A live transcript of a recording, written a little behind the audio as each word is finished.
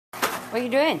What are you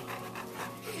doing?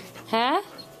 Huh?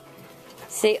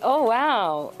 See, oh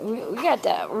wow, we got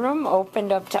that room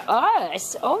opened up to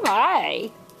us. Oh my,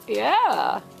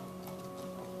 yeah.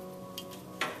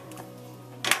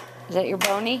 Is that your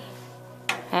Boney?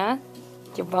 Huh?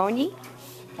 Your Boney?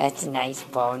 That's a nice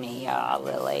Boney,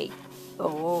 Lily.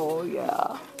 Oh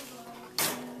yeah.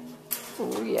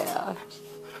 Oh yeah.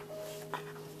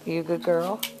 You a good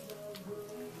girl?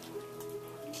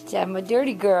 I'm a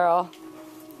dirty girl.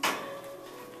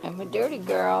 I'm a dirty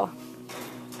girl.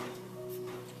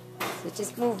 So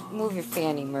just move your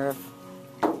fanny, Murph.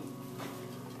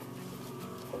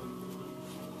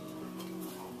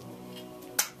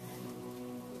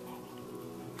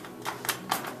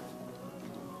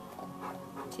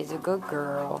 She's a good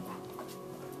girl.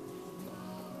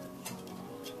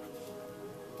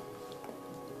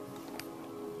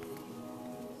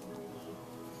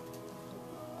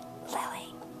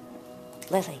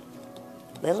 Lily.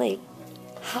 Lily.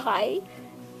 Hi.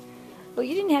 Well,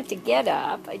 you didn't have to get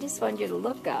up. I just wanted you to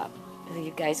look up.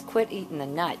 You guys quit eating the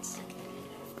nuts.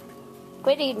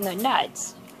 Quit eating the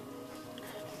nuts.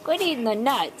 Quit eating the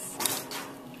nuts.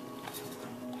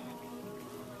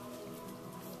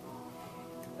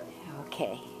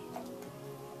 Okay.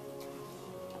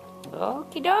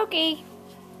 Okie dokie.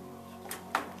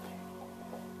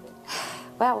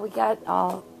 Well, we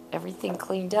got everything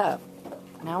cleaned up.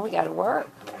 Now we got to work.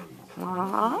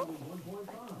 Uh-huh.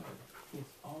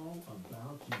 It's all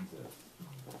about Jesus.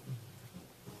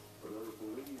 But I never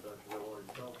believed I could avoid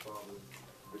health problems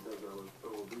because I was so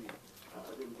obese.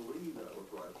 I didn't believe that was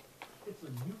right. It's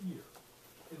a new year,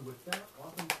 and with that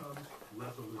often comes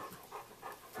resolutions.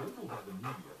 Labeled by the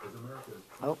media as America's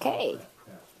Okay.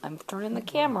 I'm turning the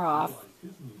camera off. his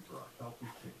need for a healthy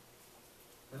change.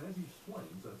 And as he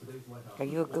explains on today's Lighthouse, Are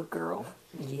you a good girl?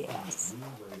 Yes. new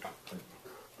way of thinking.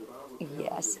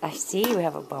 Yes. I see you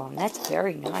have a bone. That's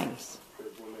very nice.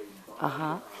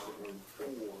 Uh-huh.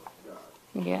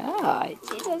 Yeah.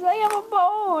 She says I have a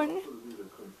bone.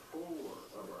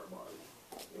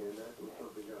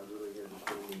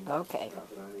 Okay.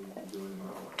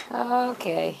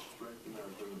 Okay.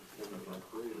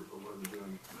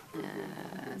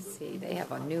 See, they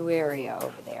have a new area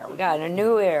over there. We got a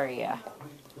new area.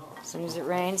 As soon as it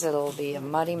rains, it'll be a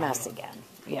muddy mess again.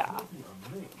 Yeah.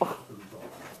 Oh.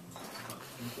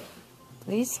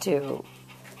 These two,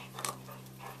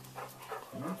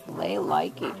 they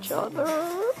like each other.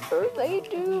 They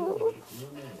do.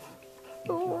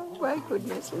 Oh, my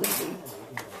goodness, Lizzie.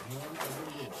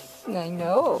 I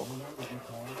know.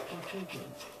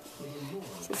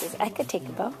 She says, I could take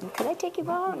a bone. Could I take your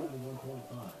bone?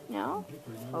 No?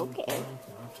 Okay.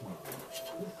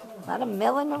 A lot of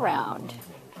milling around.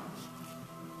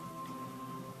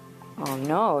 Oh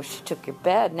no, she took your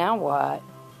bed. Now what?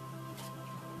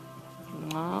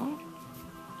 No?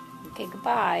 Okay,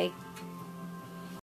 goodbye.